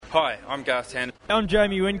Hi, I'm Garth Tander. I'm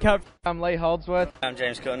Jamie Whincup. I'm Lee Holdsworth. I'm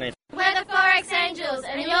James Courtney. We're the Forex Angels,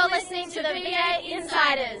 and you're listening to the V8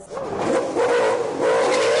 Insiders.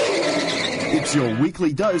 It's your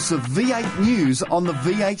weekly dose of V8 news on the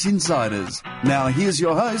V8 Insiders. Now here's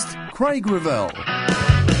your host, Craig Revell.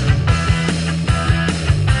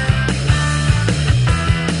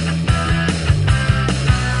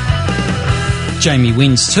 Jamie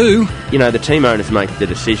wins too. You know, the team owners make the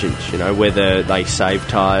decisions, you know, whether they save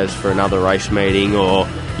tyres for another race meeting or,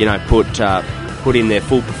 you know, put in their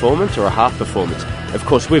full performance or a half performance. Of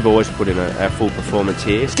course, we've always put in our full performance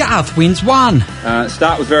here. Garth wins one.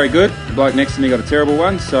 Start was very good. The bloke next to me got a terrible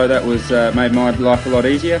one, so that was made my life a lot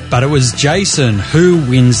easier. But it was Jason who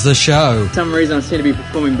wins the show. For some reason I seem to be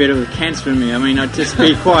performing better with cancer in me. I mean, I'd just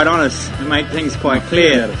be quite honest and make things quite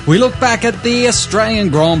clear. We look back at the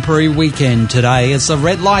Australian Grand Prix weekend today as the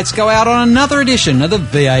red lights go out on another edition of the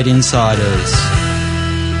V8 Insiders.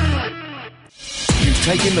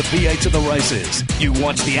 Taking the V8 to the races. You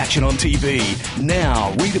watch the action on TV.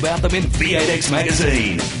 Now read about them in V8X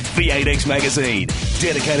Magazine. V8X Magazine,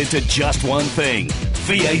 dedicated to just one thing,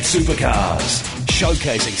 V8 supercars.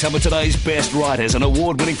 Showcasing some of today's best writers and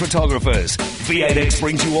award-winning photographers, V8X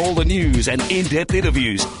brings you all the news and in-depth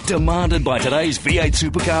interviews demanded by today's V8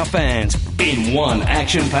 supercar fans in one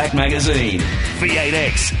action-packed magazine.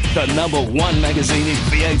 V8X, the #1 magazine in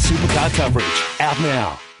V8 supercar coverage. Out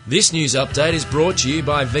now. This news update is brought to you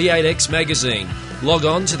by V8X Magazine. Log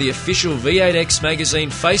on to the official V8X Magazine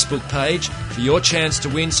Facebook page for your chance to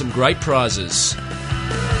win some great prizes.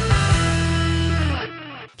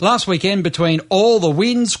 Last weekend, between all the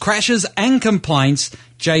wins, crashes and complaints,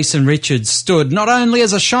 Jason Richards stood not only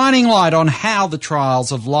as a shining light on how the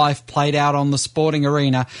trials of life played out on the sporting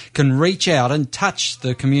arena can reach out and touch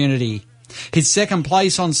the community. His second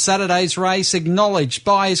place on Saturday's race acknowledged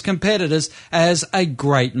by his competitors as a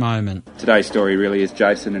great moment. Today's story really is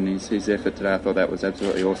Jason and his effort today. I thought that was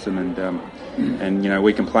absolutely awesome. And you know,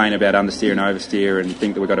 we complain about understeer and oversteer and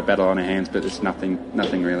think that we've got a battle on our hands, but it's nothing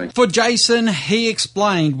really. For Jason, he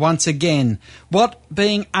explained once again what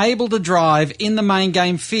being able to drive in the main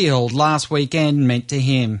game field last weekend meant to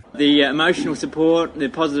him. The emotional support, the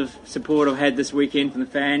positive support I've had this weekend from the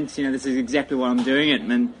fans, you know, this is exactly why I'm doing it.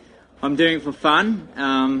 And I'm doing it for fun,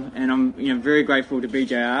 and I'm very grateful to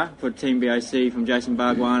BJR, for Team BOC, from Jason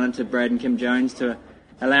Bargwanna to Brad and Kim Jones, to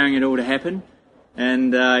allowing it all to happen.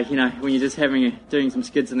 And when you're just doing some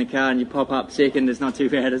skids in the car and you pop up second, it's not too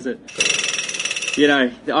bad, is it? You know,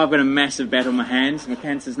 I've got a massive battle on my hands. My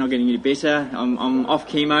cancer's not getting any better. I'm off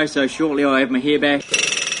chemo, so shortly I'll have my hair back.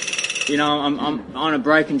 You know, I'm on a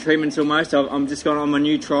break in treatments almost. I'm just got on my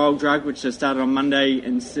new trial drug, which I started on Monday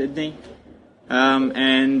in Sydney. I'm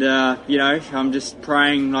just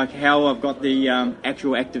praying like hell I've got the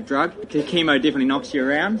actual active drug. Chemo definitely knocks you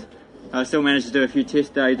around. I still managed to do a few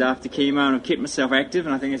test days after chemo, and I've kept myself active,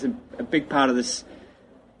 and I think it's a big part of this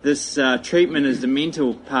treatment is the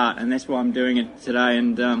mental part, and that's why I'm doing it today.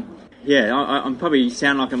 And I'm probably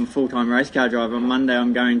sound like I'm a full-time race car driver. On Monday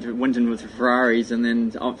I'm going to Winton with the Ferraris, and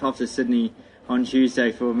then off to Sydney on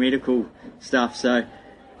Tuesday for medical stuff. So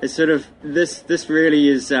it's sort of this really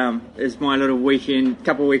is my little weekend,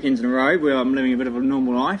 couple of weekends in a row where I'm living a bit of a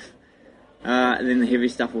normal life. And then the heavy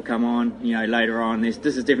stuff will come on, later on. This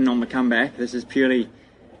is definitely not my comeback. This is purely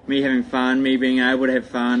me having fun, me being able to have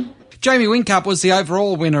fun. Jamie Whincup was the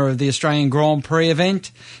overall winner of the Australian Grand Prix event.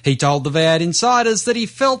 He told the V8 Insiders that he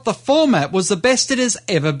felt the format was the best it has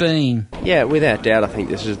ever been. Yeah, without doubt, I think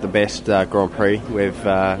this is the best Grand Prix we've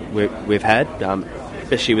had,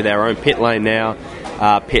 especially with our own pit lane now.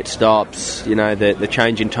 Pit stops, the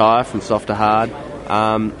change in tyre from soft to hard.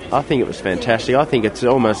 I think it was fantastic. I think it's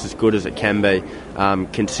almost as good as it can be,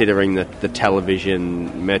 considering the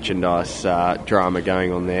television merchandise drama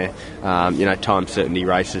going on there. Time certainty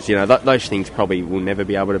races. Those things probably will never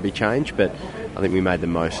be able to be changed, but I think we made the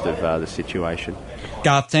most of the situation.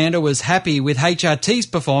 Garth Tander was happy with HRT's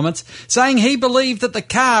performance, saying he believed that the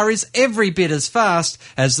car is every bit as fast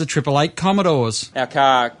as the 888 Commodores. Our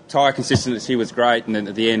car tyre consistency was great, and then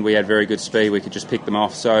at the end we had very good speed. We could just pick them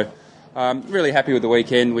off. So really happy with the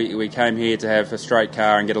weekend. We came here to have a straight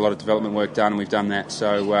car and get a lot of development work done, and we've done that.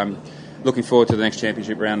 So looking forward to the next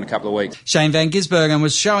championship round in a couple of weeks. Shane Van Gisbergen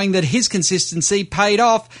was showing that his consistency paid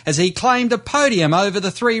off as he claimed a podium over the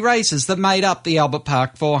 3 races that made up the Albert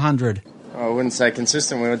Park 400. I wouldn't say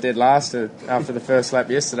consistent. We were dead last after the first lap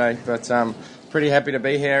yesterday, but pretty happy to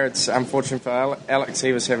be here. It's unfortunate for Alex.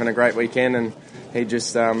 He was having a great weekend, and he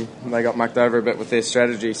just they got mucked over a bit with their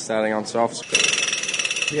strategy starting on softs.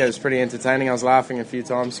 Yeah, it was pretty entertaining. I was laughing a few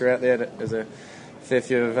times throughout there. There's a fair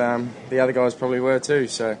few of the other guys probably were too.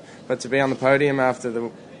 But to be on the podium after the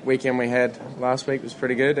weekend we had last week was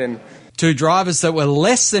pretty good. And two drivers that were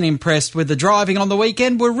less than impressed with the driving on the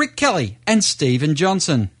weekend were Rick Kelly and Stephen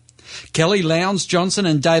Johnson. Kelly, Lowndes, Johnson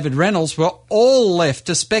and David Reynolds were all left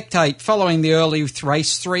to spectate following the early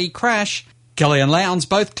race 3 crash. Kelly and Lowndes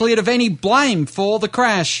both cleared of any blame for the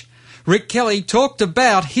crash. Rick Kelly talked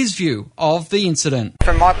about his view of the incident.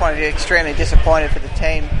 From my point of view, extremely disappointed for the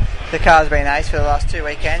team. The car's been ace for the last 2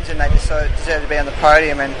 weekends and they deserve to be on the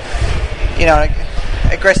podium, and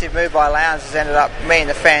an aggressive move by Lowndes has ended up meeting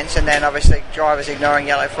the fence, and then obviously drivers ignoring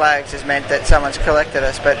yellow flags has meant that someone's collected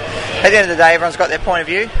us. But at the end of the day, everyone's got their point of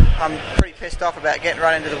view. I'm pretty pissed off about getting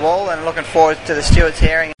run into the wall and looking forward to the stewards'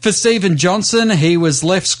 hearing. For Stephen Johnson, he was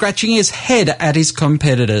left scratching his head at his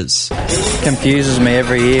competitors. Confuses me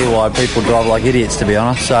every year why people drive like idiots, to be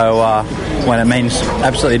honest, so when it means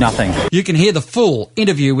absolutely nothing. You can hear the full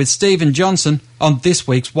interview with Stephen Johnson on this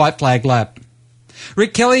week's White Flag Lap.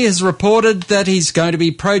 Rick Kelly has reported that he's going to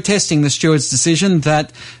be protesting the steward's decision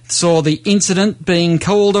that saw the incident being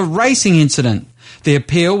called a racing incident. The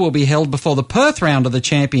appeal will be held before the Perth round of the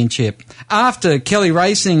championship. After Kelly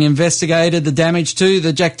Racing investigated the damage to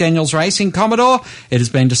the Jack Daniels Racing Commodore, it has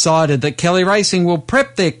been decided that Kelly Racing will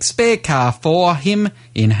prep their spare car for him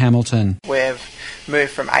in Hamilton. We've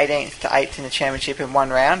moved from 18th to 8th in the championship in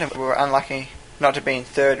one round, and we were unlucky not to be in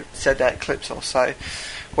third, said that Clipsal. So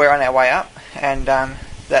we're on our way up, and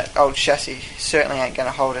that old chassis certainly ain't going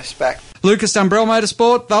to hold us back. Lucas Dumbrell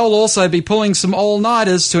Motorsport, they'll also be pulling some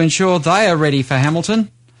all-nighters to ensure they are ready for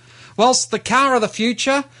Hamilton. Whilst the car of the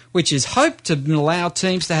future, which is hoped to allow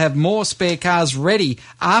teams to have more spare cars ready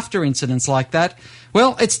after incidents like that,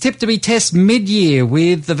 well, it's tipped to be test mid-year,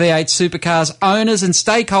 with the V8 Supercars owners and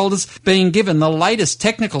stakeholders being given the latest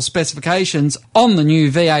technical specifications on the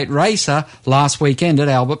new V8 Racer last weekend at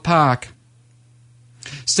Albert Park.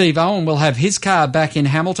 Steve Owen will have his car back in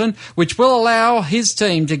Hamilton, which will allow his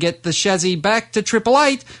team to get the chassis back to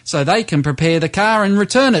 888 so they can prepare the car and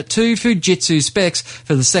return it to Fujitsu specs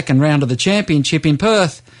for the second round of the championship in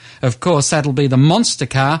Perth. Of course, that'll be the monster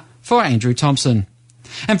car for Andrew Thompson.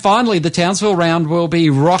 And finally, the Townsville round will be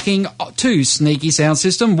rocking to Sneaky Sound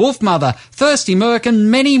System, Wolfmother, Thirsty Merc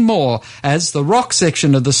and many more, as the rock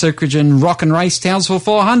section of the Circugen Rock and Race Townsville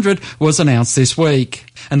 400 was announced this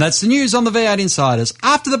week. And that's the news on the V8 Insiders.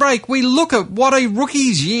 After the break, we look at what a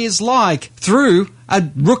rookie's year's like through a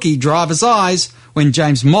rookie driver's eyes, when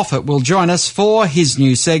James Moffat will join us for his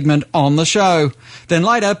new segment on the show. Then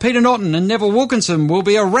later, Peter Norton and Neville Wilkinson will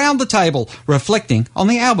be around the table reflecting on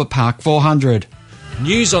the Albert Park 400.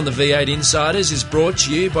 News on the V8 Insiders is brought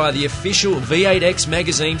to you by the official V8X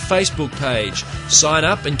Magazine Facebook page. Sign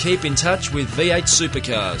up and keep in touch with V8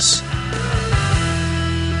 Supercars.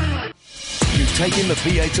 You've taken the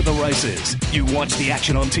V8 to the races. You watch the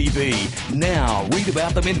action on TV. Now read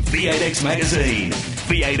about them in V8X Magazine.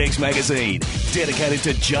 V8X Magazine, dedicated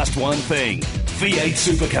to just one thing, V8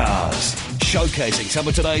 Supercars. Showcasing some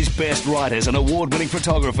of today's best writers and award-winning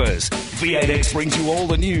photographers, V8X brings you all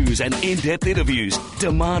the news and in-depth interviews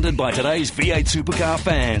demanded by today's V8 Supercar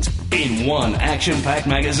fans in one action-packed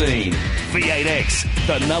magazine. V8X,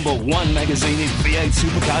 the #1 magazine in V8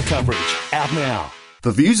 Supercar coverage. Out now.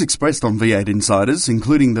 The views expressed on V8 Insiders,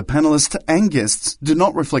 including the panellists and guests, do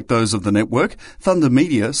not reflect those of the network, Thunder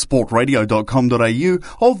Media,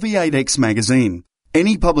 sportradio.com.au or V8X Magazine.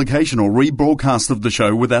 Any publication or rebroadcast of the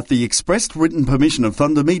show without the expressed written permission of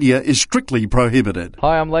Thunder Media is strictly prohibited.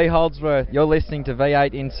 Hi, I'm Lee Holdsworth. You're listening to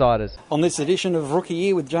V8 Insiders. On this edition of Rookie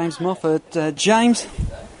Year with James Moffat, James,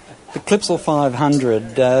 the Clipsal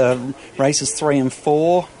 500, races 3 and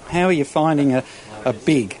 4, how are you finding a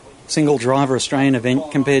big single driver Australian event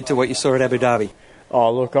compared to what you saw at Abu Dhabi?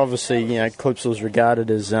 Oh, look, obviously, Clipsal's regarded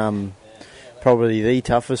as probably the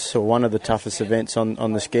toughest or one of the toughest events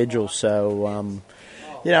on the schedule. So,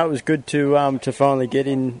 it was good to finally get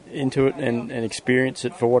into it and experience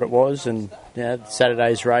it for what it was. And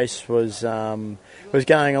Saturday's race was going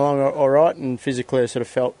along all right, and physically I sort of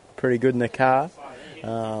felt pretty good in the car.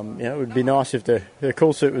 It would be nice if the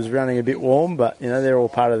cool suit was running a bit warm, but they're all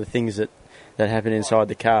part of the things that happen inside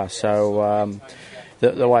the car. So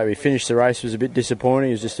the way we finished the race was a bit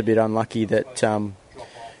disappointing. It was just a bit unlucky that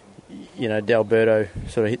D'Alberto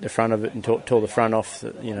sort of hit the front of it and tore the front off.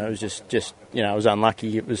 It was just it was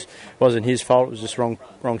unlucky. It wasn't his fault. It was just wrong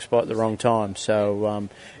spot at the wrong time. So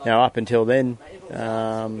up until then,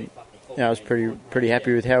 I was pretty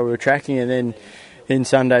happy with how we were tracking. And then in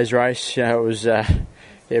Sunday's race, it was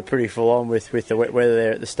pretty full on with the wet weather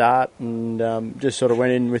there at the start, and just sort of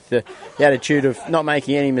went in with the attitude of not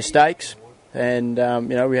making any mistakes. And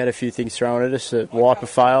we had a few things thrown at us. The wiper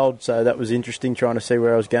failed, so that was interesting, trying to see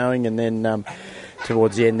where I was going. And then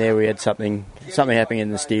towards the end there we had something happening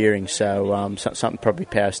in the steering, so something probably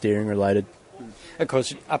power steering related. Of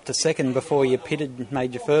course, up to second before you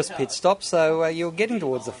made your first pit stop, so you were getting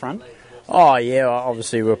towards the front. Oh yeah,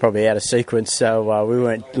 obviously we were probably out of sequence, so we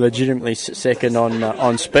weren't legitimately second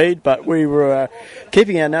on speed, but we were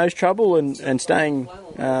keeping our nose trouble and staying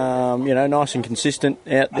nice and consistent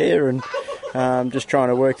out there, and just trying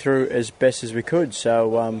to work through as best as we could.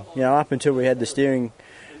 So up until we had the steering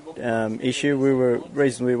issue, we were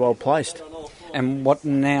reasonably well placed. And what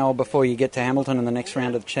now, before you get to Hamilton in the next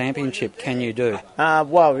round of the championship, can you do?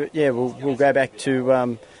 We'll go back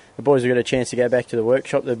to... the boys have got a chance to go back to the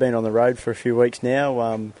workshop. They've been on the road for a few weeks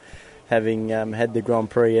now, having had the Grand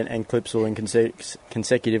Prix and Clipsal in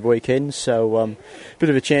consecutive weekends. So a bit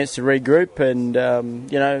of a chance to regroup. And,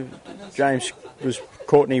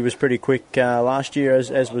 Courtney was pretty quick last year,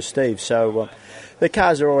 as was Steve. So the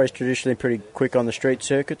cars are always traditionally pretty quick on the street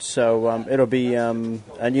circuits. So it'll be a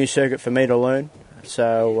new circuit for me to learn.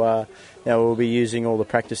 So... we'll be using all the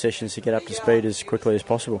practice sessions to get up to speed as quickly as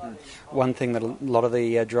possible. One thing that a lot of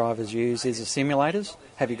the drivers use is the simulators.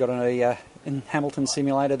 Have you got a Hamilton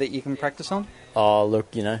simulator that you can practice on? Oh,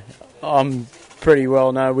 look, I'm pretty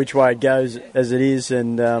well know which way it goes as it is,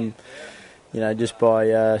 and just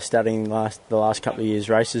by studying the last couple of years'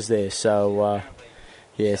 races there. So,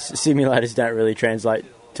 simulators don't really translate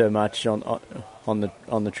too much on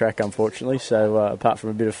the track, unfortunately. So, apart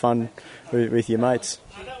from a bit of fun with your mates.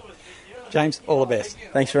 James, all the best.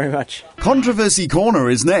 Thanks very much. Controversy Corner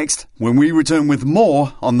is next when we return with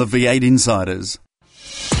more on the V8 Insiders.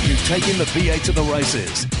 You've taken the V8 to the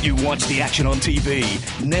races. You watch the action on TV.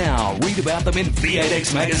 Now read about them in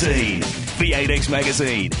V8X Magazine. V8X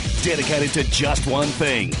Magazine, dedicated to just one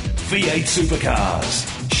thing, V8 supercars.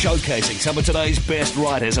 Showcasing some of today's best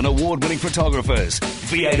writers and award-winning photographers.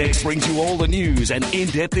 V8X brings you all the news and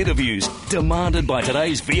in-depth interviews demanded by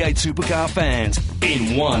today's V8 supercar fans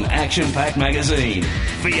in one action-packed magazine.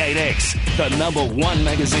 V8X, the #1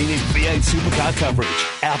 magazine in V8 supercar coverage.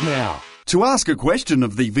 Out now. To ask a question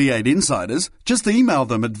of the V8 Insiders, just email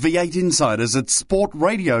them at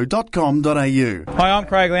v8insiders@sportradio.com.au. Hi, I'm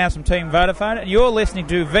Craig Lowndes from Team Vodafone, and you're listening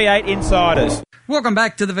to V8 Insiders. Welcome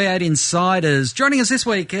back to the V8 Insiders. Joining us this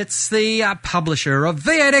week, it's the publisher of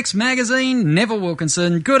V8X Magazine, Neville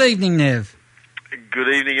Wilkinson. Good evening, Nev. Good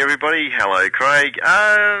evening, everybody. Hello, Craig.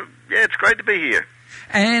 It's great to be here.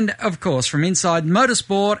 And, of course, from Inside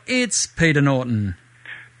Motorsport, it's Peter Norton.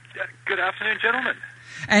 Good afternoon, gentlemen.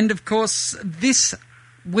 And, of course, this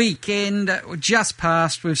weekend just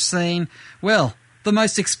past, we've seen, well, the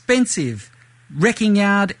most expensive wrecking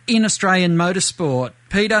yard in Australian motorsport.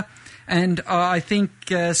 Peter, and I think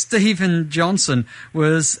Stephen Johnson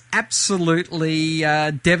was absolutely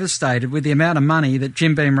devastated with the amount of money that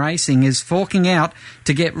Jim Beam Racing is forking out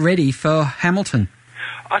to get ready for Hamilton.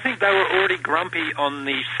 I think they were already grumpy on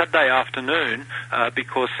the Saturday afternoon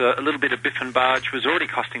because a little bit of biff and barge was already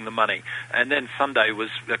costing them money. And then Sunday was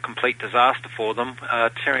a complete disaster for them,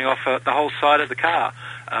 tearing off the whole side of the car.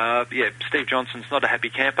 Steve Johnson's not a happy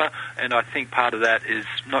camper, and I think part of that is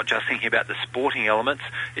not just thinking about the sporting elements,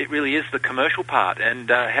 it really is the commercial part and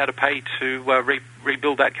how to pay to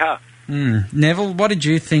rebuild that car. Neville, what did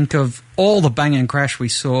you think of all the bang and crash we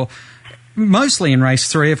saw? Mostly in race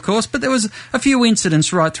 3, of course, but there was a few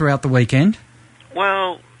incidents right throughout the weekend.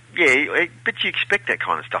 Well, yeah, but you expect that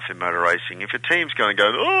kind of stuff in motor racing. If a team's going to go,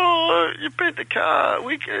 oh, you bent the car,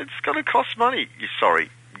 it's going to cost money.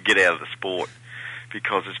 Get out of the sport,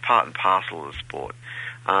 because it's part and parcel of the sport.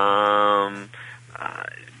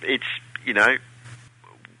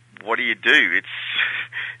 What do you do?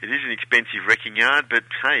 It is an expensive wrecking yard, but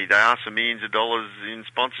hey, they ask for millions of dollars in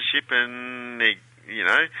sponsorship, and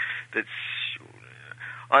that's,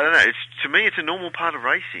 I don't know. To me, it's a normal part of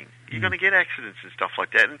racing. You're going to get accidents and stuff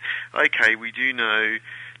like that. And okay, we do know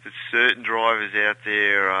that certain drivers out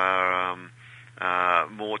there are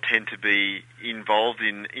more tend to be involved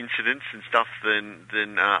in incidents and stuff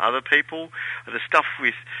than other people. The stuff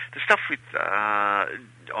with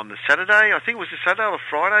on the Saturday, I think it was the Saturday or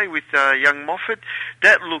Friday with young Moffat,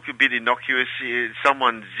 that looked a bit innocuous.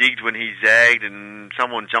 Someone zigged when he zagged, and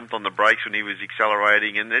someone jumped on the brakes when he was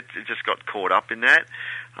accelerating, and it just got caught up in that.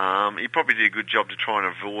 He probably did a good job to try and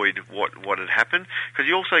avoid what had happened, because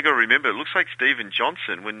you also got to remember, it looks like Stephen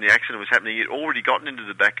Johnson, when the accident was happening, he'd already gotten into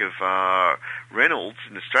the back of Reynolds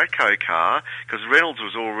in the Stratco car, because Reynolds they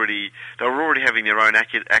were already having their own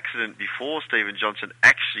accident before Stephen Johnson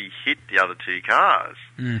actually hit the other two cars.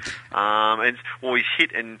 He's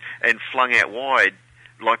hit and flung out wide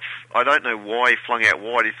like, I don't know why he flung out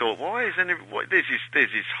wide. He thought, why isn't there's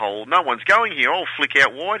this hole, no one's going here, I'll flick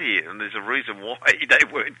out wide here. And there's a reason why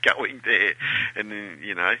they weren't going there. And then,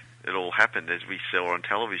 you know, it all happened as we saw on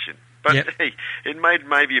television. But hey, it made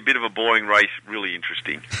maybe a bit of a boring race really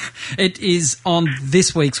interesting. It is on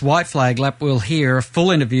this week's White Flag Lap. We'll hear a full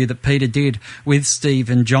interview that Peter did with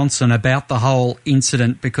Stephen Johnson about the whole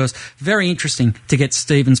incident, because very interesting to get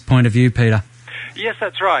Stephen's point of view, Peter. Yes,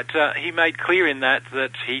 that's right. He made clear in that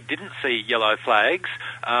he didn't see yellow flags,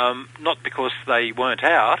 not because they weren't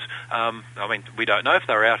out. I mean, we don't know if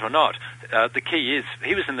they were out or not. The key is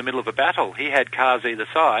he was in the middle of a battle. He had cars either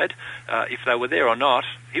side. If they were there or not,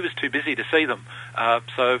 he was too busy to see them.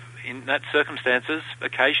 So in that circumstances,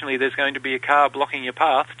 occasionally there's going to be a car blocking your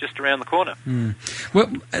path just around the corner.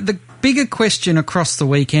 Well, the bigger question across the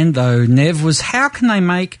weekend, though, Nev, was how can they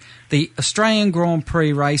make the Australian Grand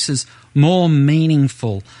Prix races more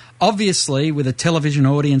meaningful? Obviously, with a television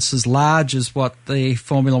audience as large as what the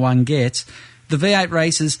Formula One gets, the V8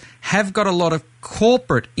 races have got a lot of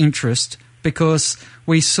corporate interest, because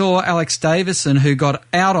we saw Alex Davison, who got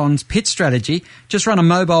out on pit strategy, just run a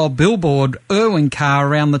mobile billboard Irwin car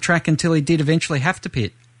around the track until he did eventually have to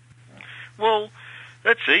pit. Well,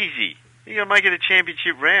 that's easy. You're going to make it a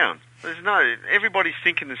championship round. Everybody's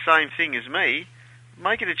thinking the same thing as me.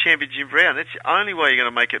 Make it a championship round. That's the only way you're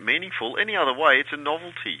going to make it meaningful. Any other way, it's a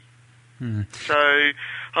novelty. So,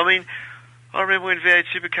 I mean, I remember when V8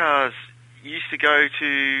 Supercars used to go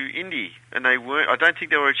to Indy, and they weren't. I don't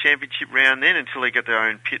think they were a championship round then until they got their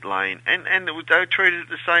own pit lane, and they were treated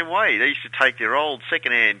the same way. They used to take their old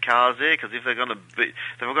second-hand cars there, because if they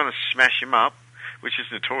were going to smash them up, which is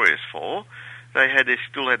notorious for, they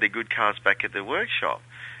still had their good cars back at the workshop.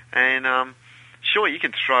 And sure, you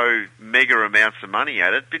can throw mega amounts of money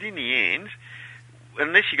at it, but in the end,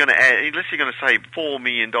 unless you're going to say $4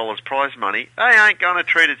 million prize money, they ain't going to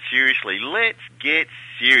treat it seriously. Let's get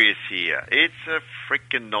serious here. It's a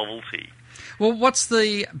freaking novelty. Well, what's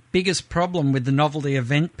the biggest problem with the novelty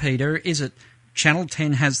event, Peter? Is it Channel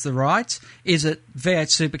 10 has the rights? Is it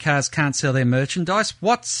V8 Supercars can't sell their merchandise?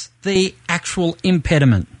 What's the actual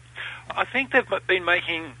impediment? I think they've been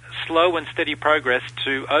making slow and steady progress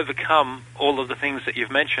to overcome all of the things that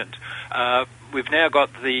you've mentioned. We've now got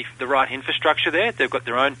the right infrastructure there. They've got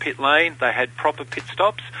their own pit lane. They had proper pit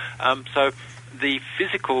stops. So the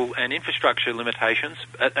physical and infrastructure limitations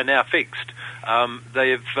are now fixed.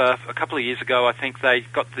 They've a couple of years ago, I think they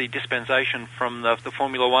got the dispensation from the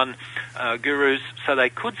Formula One gurus, so they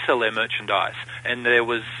could sell their merchandise. And there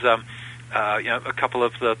was, a couple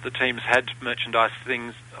of the teams had merchandise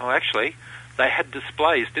things. Oh, actually, they had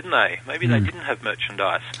displays, didn't they? Maybe they didn't have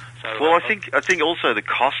merchandise. So, well, I think also the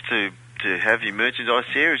cost to have your merchandise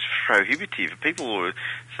there is prohibitive. People were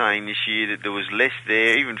saying this year that there was less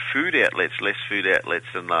there, even less food outlets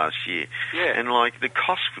than last year. Yeah. And the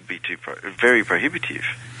cost would be very prohibitive.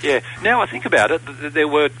 Yeah. Now I think about it, there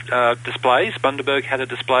were displays. Bundaberg had a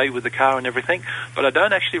display with the car and everything, but I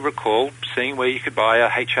don't actually recall seeing where you could buy a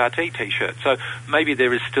HRT T-shirt. So maybe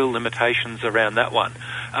there is still limitations around that one.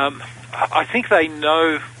 I think they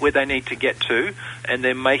know where they need to get to, and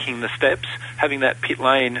they're making the steps. Having that pit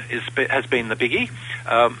lane has been the biggie.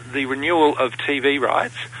 The renewal of TV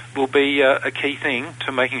rights will be a key thing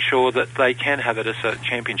to making sure that they can have it as a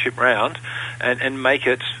championship round and make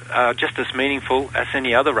it just as meaningful as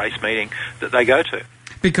any other race meeting that they go to.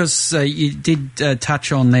 Because you did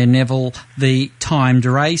touch on there, Neville, the timed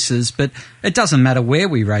races, but it doesn't matter where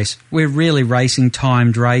we race. We're really racing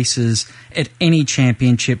timed races at any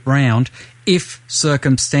championship round if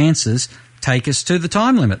circumstances take us to the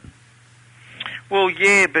time limit. Well,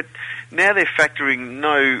 yeah, but now they're factoring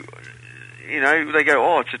they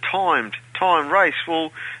go, it's a timed race.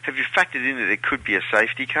 Well, have you factored in that there could be a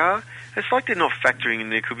safety car? It's like they're not factoring in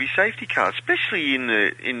there could be safety cars, especially in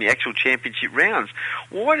the actual championship rounds.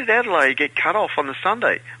 Why did Adelaide get cut off on the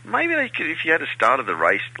Sunday? Maybe they could, if you had started the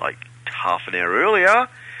race like half an hour earlier,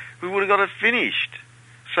 we would have got it finished.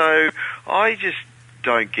 So I just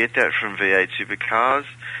don't get that from V8 Supercars.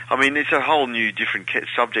 I mean, it's a whole new different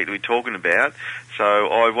subject we're talking about, so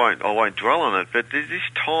I won't dwell on it. But there's this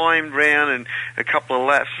timed round and a couple of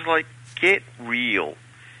laps. It's like, get real.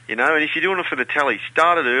 And if you're doing it for the telly,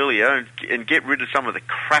 start it earlier and get rid of some of the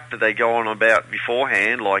crap that they go on about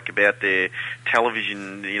beforehand, like about their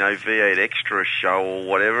television, V8 Extra show or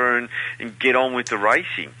whatever, and get on with the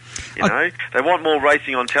racing. They want more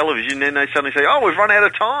racing on television, then they suddenly say, we've run out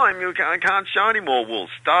of time, you can't show anymore. Well,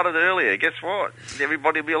 start it earlier. Guess what?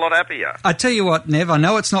 Everybody will be a lot happier. I tell you what, Nev, I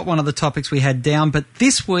know it's not one of the topics we had down, but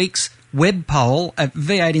this week's web poll at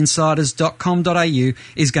v8insiders.com.au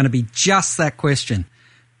is going to be just that question.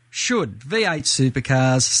 should V8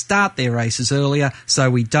 supercars start their races earlier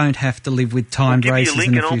so we don't have to live with timed races in the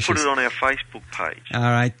future? Give me a link and I'll put it on our Facebook page. All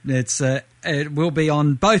right. It will be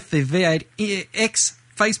on both the V8X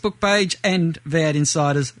Facebook page and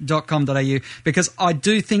v8insiders.com.au, because I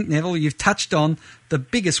do think, Neville, you've touched on the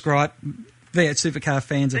biggest gripe V8 supercar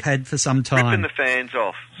fans have had for some time. Ripping the fans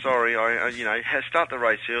off. Sorry, start the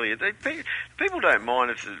race earlier. People don't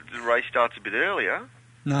mind if the race starts a bit earlier.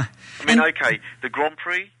 No. I mean, okay, the Grand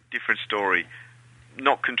Prix, different story.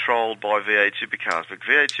 Not controlled by V8 supercars, but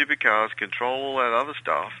V8 supercars control all that other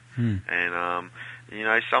stuff. And,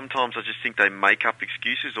 sometimes I just think they make up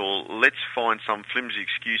excuses, or let's find some flimsy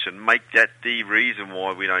excuse and make that the reason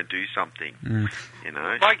why we don't do something. My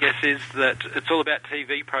guess is that it's all about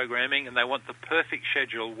TV programming, and they want the perfect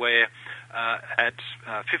schedule where at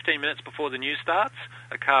 15 minutes before the news starts,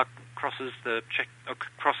 a car crosses the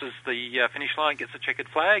finish line, gets a checkered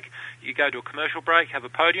flag. You go to a commercial break, have a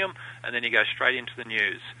podium, and then you go straight into the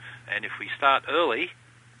news. And if we start early,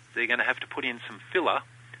 they're going to have to put in some filler.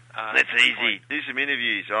 That's easy. Do some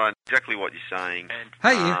interviews. I know exactly what you're saying. And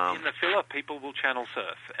in the filler, people will channel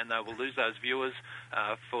surf, and they will lose those viewers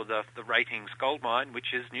for the ratings goldmine,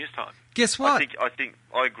 which is news time. Guess what? I think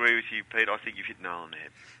I agree with you, Pete. I think you've hit the nail on the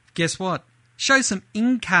head. Guess what? Show some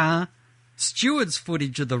in-car stewards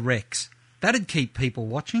footage of the wrecks. That'd keep people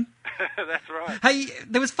watching. That's right. Hey,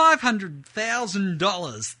 there was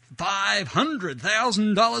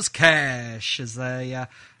 $500,000 cash, as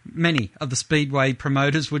many of the Speedway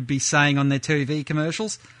promoters would be saying on their TV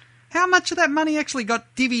commercials. How much of that money actually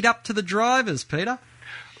got divvied up to the drivers, Peter?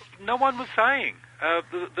 No one was saying.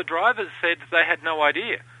 The drivers said they had no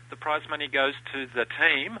idea. The prize money goes to the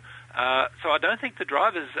team, so I don't think the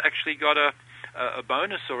drivers actually got a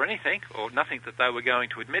bonus or anything, or nothing that they were going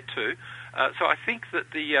to admit to. So I think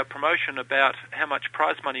that the promotion about how much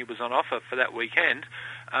prize money was on offer for that weekend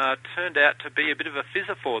turned out to be a bit of a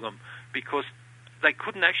fizzer for them, because they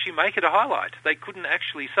couldn't actually make it a highlight. They couldn't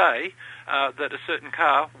actually say that a certain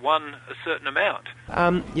car won a certain amount.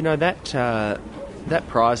 That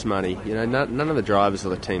prize money, none of the drivers or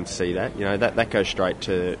the teams see that. That goes straight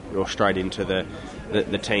into the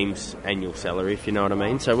team's annual salary, if you know what I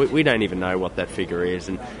mean. So we don't even know what that figure is,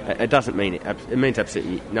 and it means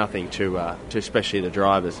absolutely nothing to especially the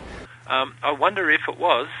drivers. I wonder if it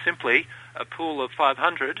was simply a pool of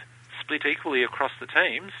 500 split equally across the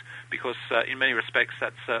teams, because in many respects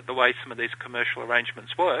that's the way some of these commercial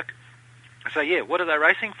arrangements work. So what are they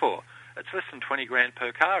racing for? It's less than $20,000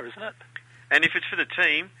 per car, isn't it? And if it's for the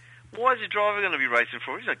team, why is the driver going to be racing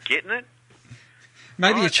for it? He's not getting it.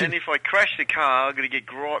 Maybe right? it should... And if I crash the car, I'm going to get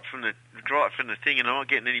gripe from the thing, and I'm not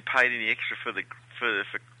getting paid any extra for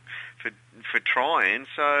trying.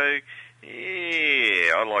 So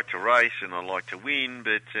I like to race and I like to win,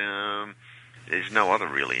 but there's no other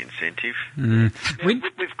really incentive.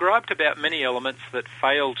 We've griped about many elements that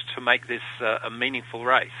failed to make this a meaningful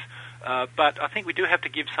race. But I think we do have to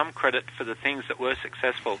give some credit for the things that were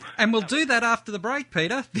successful. And we'll do that after the break,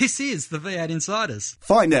 Peter. This is the V8 Insiders.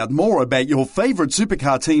 Find out more about your favourite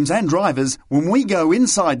supercar teams and drivers when we go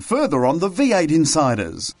inside further on the V8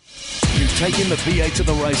 Insiders. You've taken the V8 to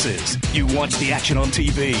the races. You watch the action on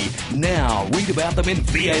TV. Now read about them in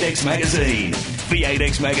V8X Magazine.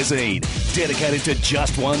 V8X Magazine, dedicated to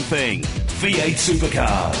just one thing, V8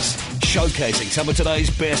 supercars. Showcasing some of today's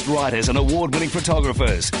best writers and award-winning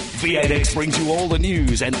photographers, V8X brings you all the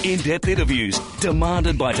news and in-depth interviews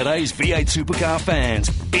demanded by today's V8 supercar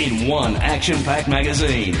fans in one action-packed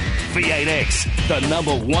magazine. V8X, the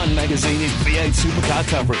 #1 magazine in V8 supercar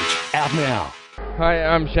coverage. Out now. Hi,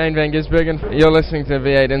 I'm Shane Van Gisbergen. You're listening to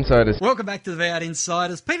V8 Insiders. Welcome back to the V8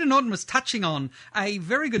 Insiders. Peter Norton was touching on a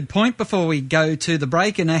very good point before we go to the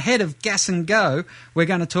break, and ahead of Gas and Go, we're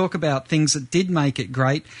going to talk about things that did make it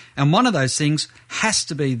great, and one of those things has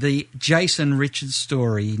to be the Jason Richards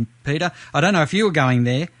story. Peter, I don't know if you were going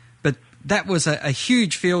there, but that was a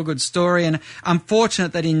huge feel-good story, and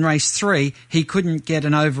unfortunate that in race 3 he couldn't get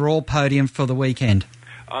an overall podium for the weekend.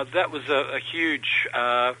 That was a huge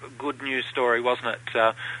good news story, wasn't it?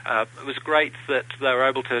 It was great that they were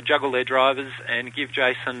able to juggle their drivers and give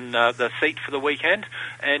Jason the seat for the weekend,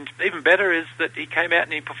 and even better is that he came out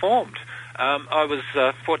and he performed. I was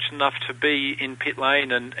fortunate enough to be in pit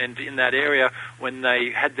lane and in that area when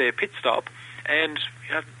they had their pit stop, and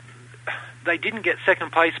they didn't get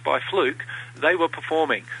second place by fluke. They were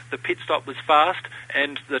performing. The pit stop was fast,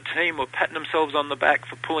 and the team were patting themselves on the back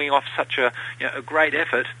for pulling off such a great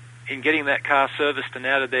effort in getting that car serviced and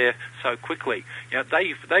out of there so quickly.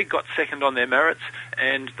 They got second on their merits,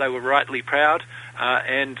 and they were rightly proud.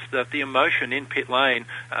 And the emotion in pit lane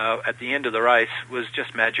at the end of the race was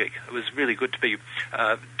just magic. It was really good to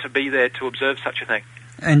be there to observe such a thing.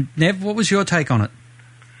 And Nev, what was your take on it?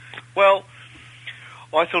 Well,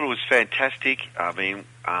 I thought it was fantastic. I mean,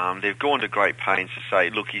 they've gone to great pains to say,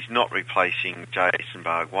 look, he's not replacing Jason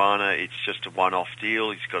Bargwanna. It's just a one-off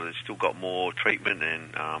deal. He's still got more treatment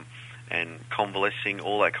and convalescing,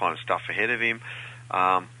 all that kind of stuff ahead of him.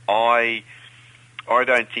 I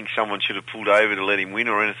don't think someone should have pulled over to let him win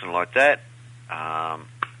or anything like that.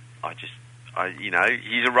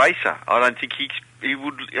 He's a racer. I don't think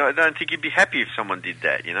he'd be happy if someone did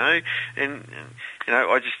that.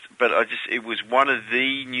 It was one of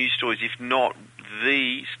the news stories, if not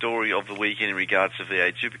the story of the weekend in regards to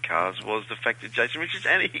V8 supercars, was the fact that Jason Richards,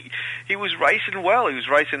 and he was racing well. He was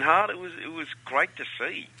racing hard. It was great to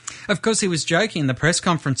see. Of course, he was joking in the press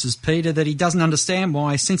conferences, Peter, that he doesn't understand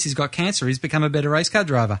why, since he's got cancer, he's become a better race car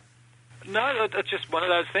driver. No, it's just one of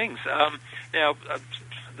those things.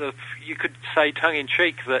 You could say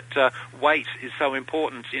tongue-in-cheek that weight is so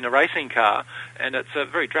important in a racing car, and it's a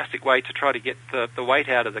very drastic way to try to get the weight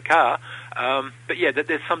out of the car. But yeah,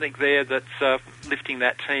 there's something there that's lifting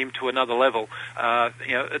that team to another level.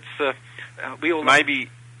 We all maybe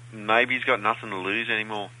he's got nothing to lose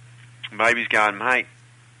anymore. Maybe he's going, mate,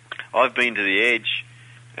 I've been to the edge,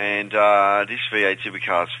 and this V8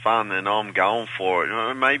 supercar's fun, and I'm going for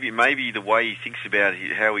it. Maybe the way he thinks about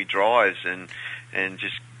how he drives and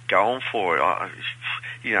just going for it.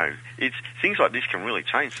 It's things like this can really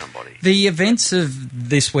change somebody. The events of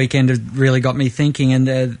this weekend have really got me thinking,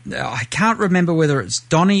 and I can't remember whether it's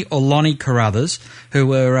Donnie or Lonnie Carruthers, who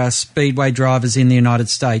were speedway drivers in the United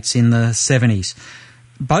States in the 70s.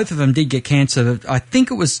 Both of them did get cancer. I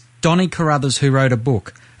think it was Donnie Carruthers who wrote a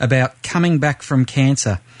book about coming back from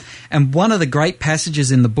cancer. And one of the great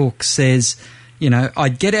passages in the book says,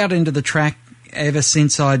 I'd get out into the track ever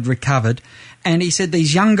since I'd recovered, and he said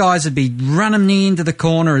these young guys would be running me into the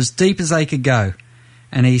corner as deep as they could go.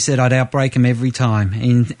 And he said I'd outbrake them every time.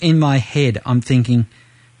 In my head, I'm thinking,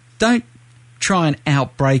 don't try and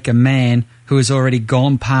outbrake a man who has already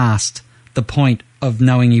gone past the point of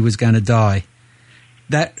knowing he was going to die.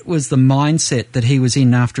 That was the mindset that he was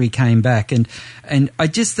in after he came back. And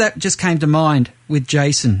that just came to mind with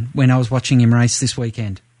Jason when I was watching him race this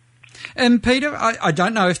weekend. And Peter, I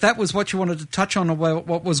don't know if that was what you wanted to touch on or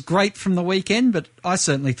what was great from the weekend, but I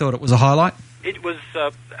certainly thought it was a highlight. It was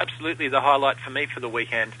absolutely the highlight for me for the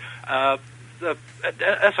weekend. As I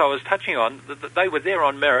was touching on, they were there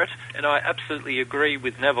on merit, and I absolutely agree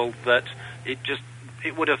with Neville that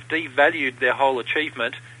it would have devalued their whole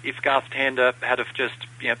achievement if Garth Tander had have just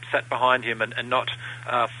sat behind him and not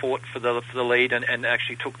fought for the lead and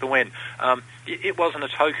actually took the win. It wasn't a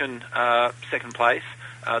token second place.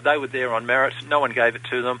 They were there on merit. No one gave it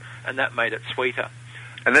to them, and that made it sweeter.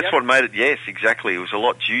 And that's what made it, yes, exactly. It was a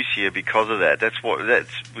lot juicier because of that. That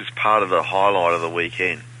was part of the highlight of the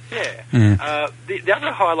weekend. Yeah. The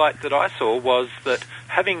other highlight that I saw was that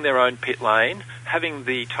having their own pit lane, having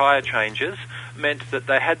the tyre changes, meant that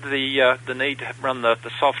they had the need to run the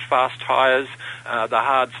soft, fast tyres, the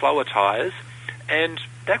hard, slower tyres, and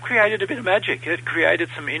that created a bit of magic. It created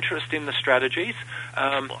some interest in the strategies.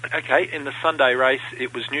 In the Sunday race,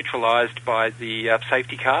 it was neutralised by the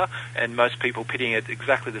safety car, and most people pitting at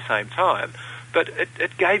exactly the same time. But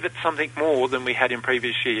it gave it something more than we had in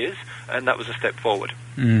previous years, and that was a step forward.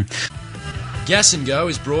 Gas and Go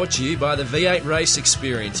is brought to you by the V8 Race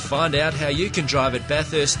Experience. Find out how you can drive at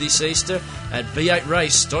Bathurst this Easter at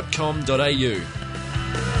v8race.com.au.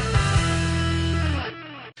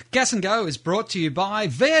 Gas and Go is brought to you by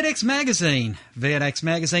V8X Magazine. V8X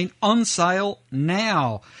Magazine on sale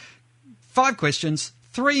now. 5 questions,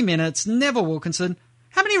 3 minutes. Neville Wilkinson,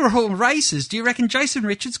 how many races do you reckon Jason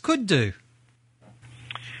Richards could do?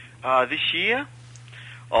 This year?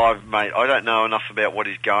 Mate, I don't know enough about what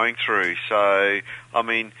he's going through. So, I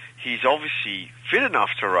mean, he's obviously fit enough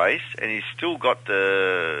to race, and he's still got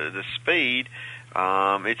the speed.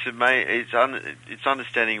 It's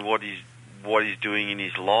understanding what he's doing in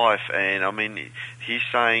his life, and I mean, he's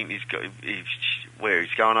saying he's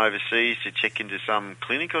going overseas to check into some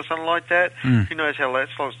clinic or something like that. Who knows how long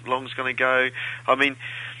it's going to go? I mean,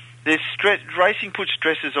 racing puts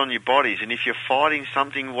stresses on your bodies, and if you're fighting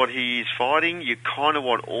something what he is fighting, you kind of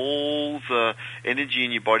want all the energy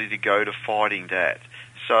in your body to go to fighting that.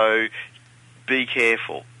 So be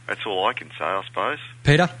careful. That's all I can say, I suppose.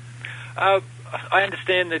 Peter? I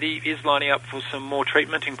understand that he is lining up for some more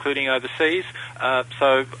treatment, including overseas.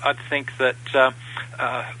 So I think that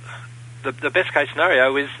the best case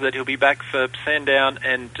scenario is that he'll be back for Sandown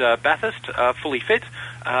and Bathurst, fully fit,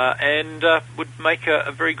 and would make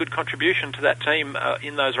a very good contribution to that team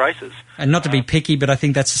in those races. And not to be picky, but I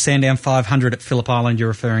think that's the Sandown 500 at Phillip Island you're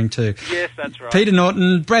referring to. Yes, that's right. Peter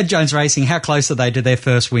Norton, Brad Jones Racing, how close are they to their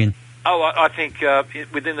first win? Oh, I think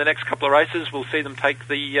within the next couple of races we'll see them take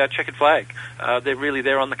the checkered flag. They're really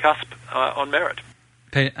there on the cusp on merit.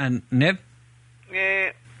 And Nev?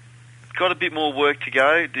 Yeah, got a bit more work to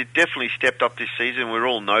go. They definitely stepped up this season. We're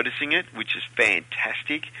all noticing it, which is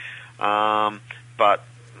fantastic. But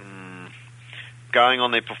going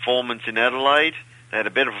on their performance in Adelaide, they had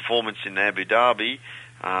a better performance in Abu Dhabi,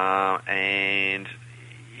 and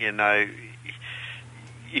you know,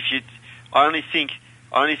 I only think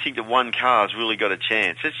that one car's really got a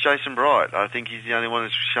chance. That's Jason Bright. I think he's the only one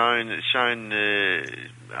that's shown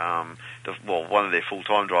one of their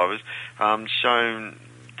full-time drivers, shown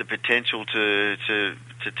the potential to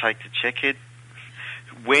take the checkhead.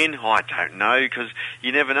 When? I don't know, because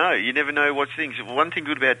you never know. You never know what's things. One thing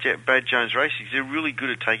good about Brad Jones Racing is they're really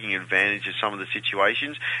good at taking advantage of some of the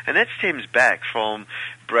situations, and that stems back from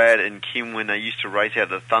Brad and Kim when they used to race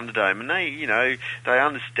out of the Thunderdome, and they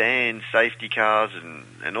understand safety cars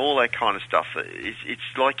and all that kind of stuff. It's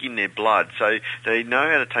like in their blood, so they know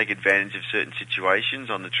how to take advantage of certain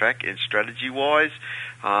situations on the track and strategy-wise.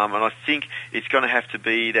 And I think it's going to have to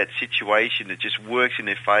be that situation that just works in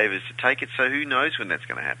their favours to take it, so who knows when that's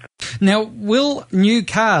going to happen. Now, will new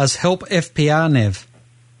cars help FPR, Nev?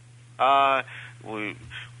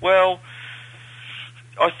 Well,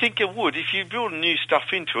 I think it would. If you build new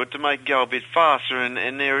stuff into it to make it go a bit faster,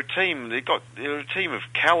 and they're a team, they're a team of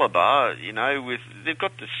calibre, they've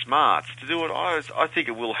got the smarts to do it. I think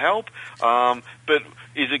it will help, but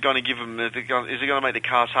is it going to give them? Is it going to make the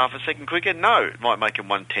cars half a second quicker? No, it might make them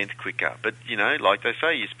 1/10 quicker. But like they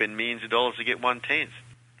say, you spend millions of dollars to get 1/10.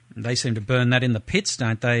 They seem to burn that in the pits,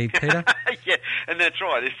 don't they, Peter? Yeah, and that's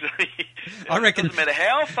right. I reckon it doesn't matter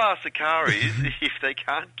how fast the car is, if they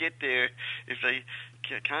can't get there, if they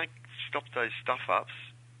can't stop those stuff-ups,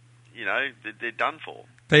 they're done for.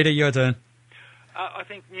 Peter, your turn. I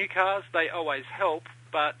think new cars, they always help,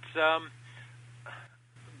 but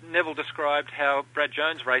Neville described how Brad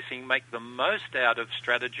Jones Racing make the most out of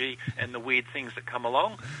strategy and the weird things that come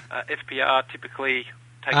along. FPR typically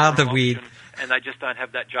take the weird, and they just don't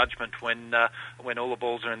have that judgment when all the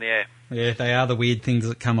balls are in the air. Yeah, they are the weird things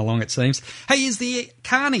that come along, it seems. Hey, is the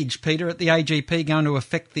carnage, Peter, at the AGP going to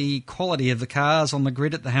affect the quality of the cars on the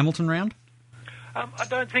grid at the Hamilton round? I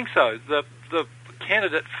don't think so. The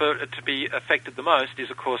candidate for it to be affected the most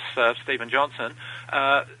is, of course, Stephen Johnson,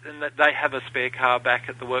 and that they have a spare car back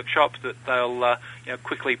at the workshop that they'll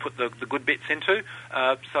quickly put the good bits into.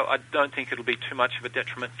 So I don't think it'll be too much of a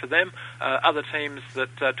detriment for them. Other teams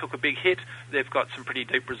that took a big hit, they've got some pretty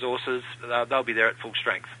deep resources. They'll be there at full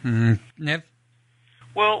strength. Mm-hmm. Nev?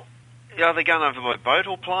 Well, are they going over by boat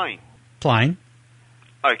or plane? Plane.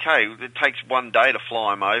 Okay, it takes one day to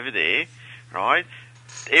fly them over there, right?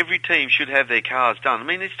 Every team should have their cars done. I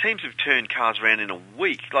mean, these teams have turned cars around in a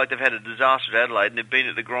week. Like, they've had a disaster at Adelaide and they've been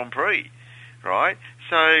at the Grand Prix, right?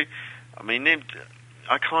 So, I mean,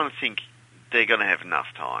 I kind of think they're going to have enough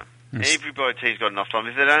time. Yes. Every team's got enough time.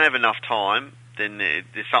 If they don't have enough time, then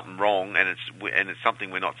there's something wrong, and it's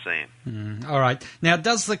something we're not seeing. All right. Now,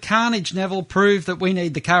 does the carnage, Neville, prove that we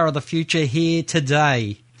need the car of the future here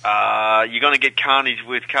today? You're going to get carnage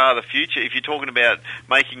with car of the future. If you're talking about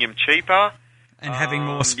making them cheaper and having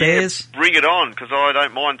more spares, bring it on, because I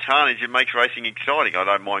don't mind carnage. It makes racing exciting. I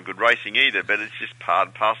don't mind good racing either, but it's just part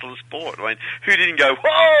and parcel of sport. I mean, who didn't go,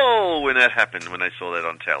 whoa, when that happened, when they saw that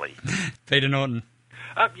on telly? Peter Norton.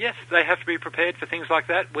 Yes, they have to be prepared for things like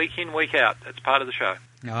that week in, week out. It's part of the show.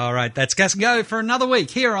 All right, that's Gas and Go for another week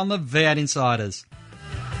here on the V8 Insiders.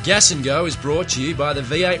 Gas and Go is brought to you by the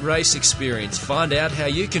V8 Race Experience. Find out how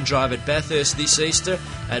you can drive at Bathurst this Easter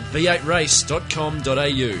at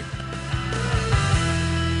v8race.com.au.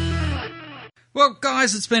 Well,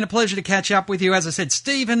 guys, it's been a pleasure to catch up with you. As I said,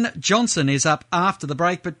 Stephen Johnson is up after the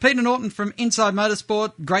break, but Peter Norton from Inside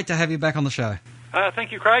Motorsport, great to have you back on the show.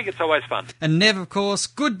 Thank you, Craig. It's always fun. And Nev, of course,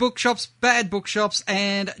 good bookshops, bad bookshops,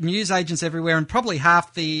 and newsagents everywhere, and probably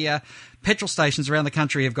half the petrol stations around the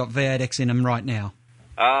country have got V8X in them right now.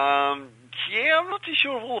 Yeah, I'm not too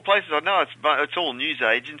sure of all the places. I know it's all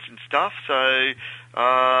newsagents and stuff, so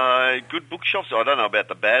good bookshops. I don't know about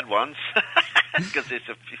the bad ones, because it's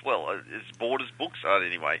Borders books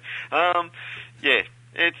anyway. It's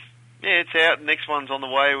out. The next one's on the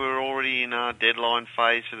way. We're already in our deadline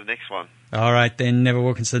phase for the next one. All right, then, Neville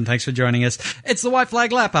Wilkinson, thanks for joining us. It's the White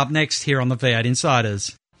Flag Lap up next here on the V8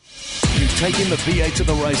 Insiders. take in the V8s of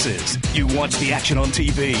the races. You watch the action on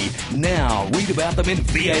TV. Now read about them in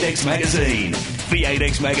V8X Magazine.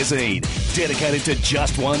 V8X Magazine, dedicated to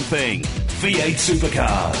just one thing, V8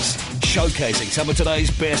 supercars. Showcasing some of today's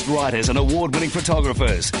best writers and award-winning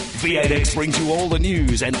photographers, V8X brings you all the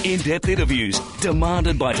news and in-depth interviews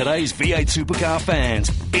demanded by today's V8 supercar fans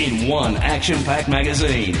in one action-packed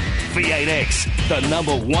magazine. V8X, the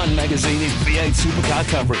 #1 magazine in V8 supercar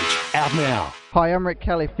coverage. Out now. Hi, I'm Rick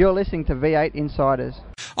Kelly. You're listening to V8 Insiders.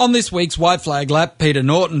 On this week's White Flag Lap, Peter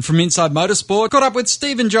Norton from Inside Motorsport caught up with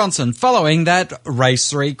Stephen Johnson following that Race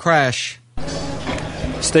 3 crash.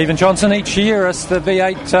 Stephen Johnson, each year as the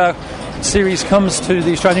V8 series comes to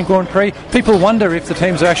the Australian Grand Prix, people wonder if the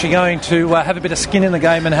teams are actually going to have a bit of skin in the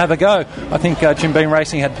game and have a go. I think Jim Beam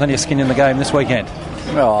Racing had plenty of skin in the game this weekend.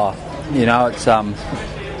 Oh, you know, it's a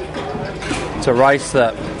race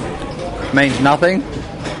that means nothing,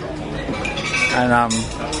 and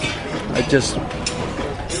it just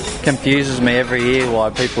confuses me every year why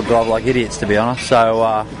people drive like idiots, to be honest.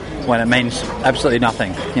 So when it means absolutely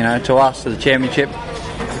nothing, you know, to us, to the championship,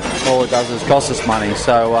 all it does is cost us money.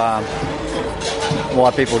 So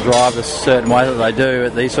why people drive a certain way that they do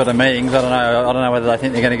at these sort of meetings, I don't know whether they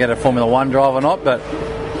think they're going to get a Formula 1 drive or not, but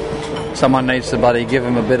someone needs to bloody give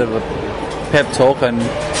them a bit of a pep talk and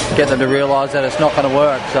get them to realise that it's not going to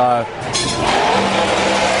work. So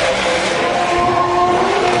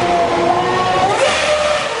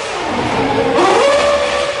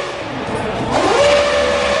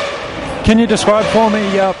can you describe for me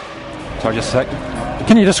sorry, just a sec.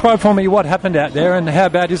 Can you describe for me what happened out there and how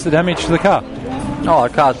bad is the damage to the car? Oh,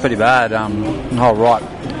 the car's pretty bad. The whole right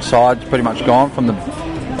side's pretty much gone from the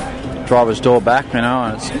driver's door back, you know,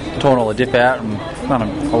 and it's torn all the dip out and done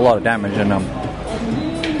a lot of damage. And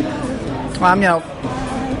you know,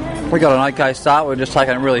 we got an okay start. We were just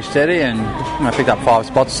taking it really steady, and you know, picked up 5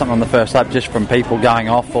 spots or something on the first lap just from people going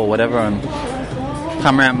off or whatever, and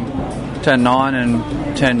come around turn 9 and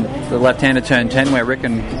turn the left-hander turn 10 where Rick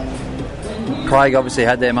and Craig obviously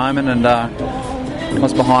had their moment, and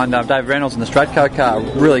was behind Dave Reynolds in the Stratco car,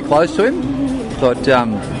 really close to him. But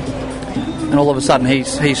and all of a sudden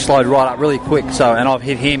he's slowed right up really quick. So, and I've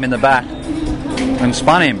hit him in the back and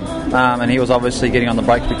spun him, and he was obviously getting on the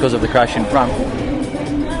brakes because of the crash in front.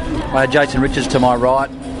 I had Jason Richards to my right,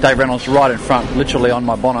 Dave Reynolds right in front, literally on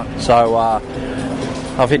my bonnet. So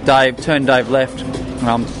I've hit Dave, turned Dave left,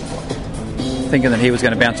 thinking that he was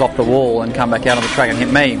going to bounce off the wall and come back out on the track and hit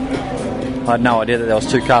me. I had no idea that there was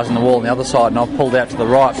 2 cars on the wall on the other side, and I've pulled out to the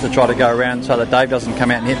right to try to go around so that Dave doesn't come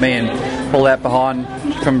out and hit me, and pull out from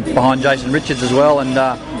behind Jason Richards as well, and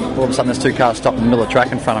all of a sudden there's 2 cars stopped in the middle of the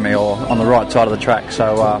track in front of me, or on the right side of the track,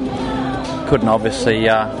 so couldn't obviously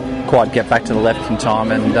quite get back to the left in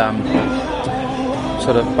time, and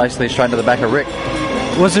sort of basically straight into the back of Rick.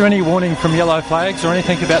 Was there any warning from yellow flags or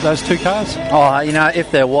anything about those 2 cars? Oh, you know, if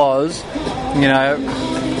there was, you know,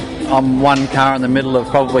 I'm one car in the middle of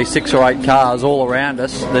probably 6 or 8 cars all around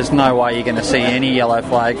us. There's no way you're going to see any yellow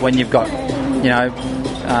flag when you've got, you know,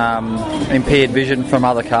 impaired vision from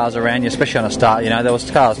other cars around you, especially on a start. You know, there was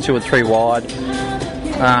cars 2 or 3 wide.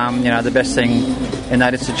 You know, the best thing in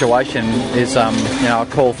that situation is, you know, a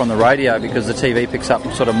call from the radio, because the TV picks up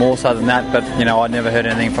sort of more so than that. But, you know, I never heard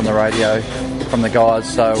anything from the radio from the guys.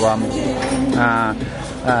 So it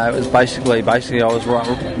was basically I was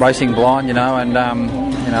racing blind, you know, and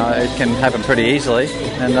you know, it can happen pretty easily,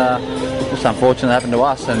 and just unfortunate it happened to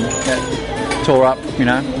us, and it tore up, you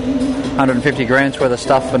know, 150 grand's worth of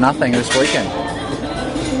stuff for nothing this weekend.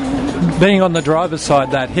 Being on the driver's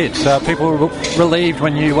side, that hit, people were relieved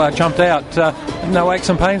when you jumped out. No aches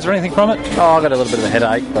and pains or anything from it? Oh, I got a little bit of a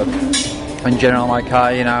headache, but in general I'm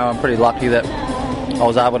okay. You know, I'm pretty lucky that I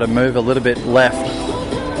was able to move a little bit left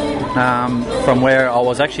from where I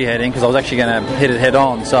was actually heading, because I was actually going to hit it head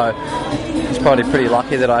on, so it's probably pretty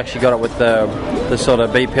lucky that I actually got it with the sort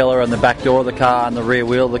of B-pillar and the back door of the car and the rear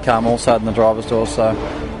wheel of the car, also in the driver's door. So,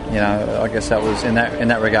 you know, I guess that was in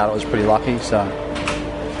that regard, I was pretty lucky. So,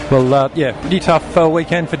 well, yeah, pretty tough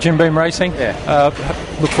weekend for Jim Beam Racing. Yeah.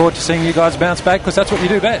 Look forward to seeing you guys bounce back, because that's what you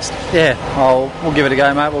do best. Yeah, we'll give it a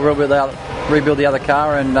go, mate. We'll rebuild the other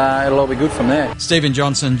car, and it'll all be good from there. Stephen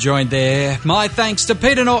Johnson joined there. My thanks to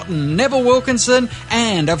Peter Norton, Neville Wilkinson,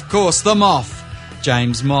 and of course the Moff,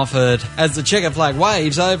 James Moffat. As the checker flag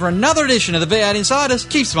waves over another edition of the V8 Insiders,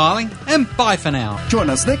 keep smiling and bye for now. Join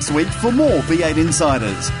us next week for more V8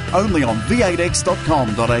 Insiders, only on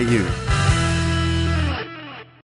v8x.com.au.